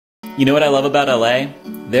You know what I love about LA?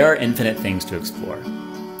 There are infinite things to explore.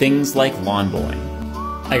 Things like lawn bowling.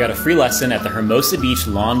 I got a free lesson at the Hermosa Beach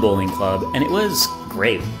Lawn Bowling Club, and it was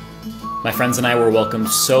great. My friends and I were welcomed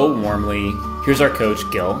so warmly. Here's our coach,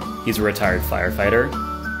 Gil. He's a retired firefighter.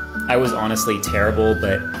 I was honestly terrible,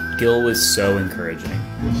 but Gil was so encouraging.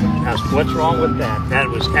 Ask what's wrong with that. That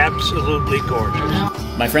was absolutely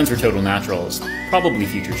gorgeous. My friends were total naturals, probably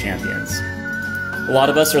future champions. A lot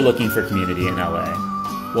of us are looking for community in LA.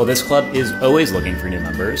 Well, this club is always looking for new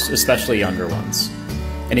members, especially younger ones.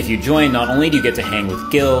 And if you join, not only do you get to hang with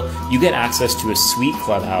Gil, you get access to a sweet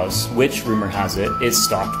clubhouse, which, rumor has it, is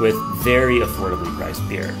stocked with very affordably priced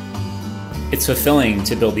beer. It's fulfilling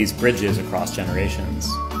to build these bridges across generations.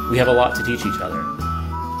 We have a lot to teach each other.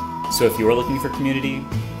 So if you are looking for community,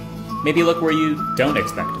 maybe look where you don't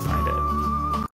expect to find it.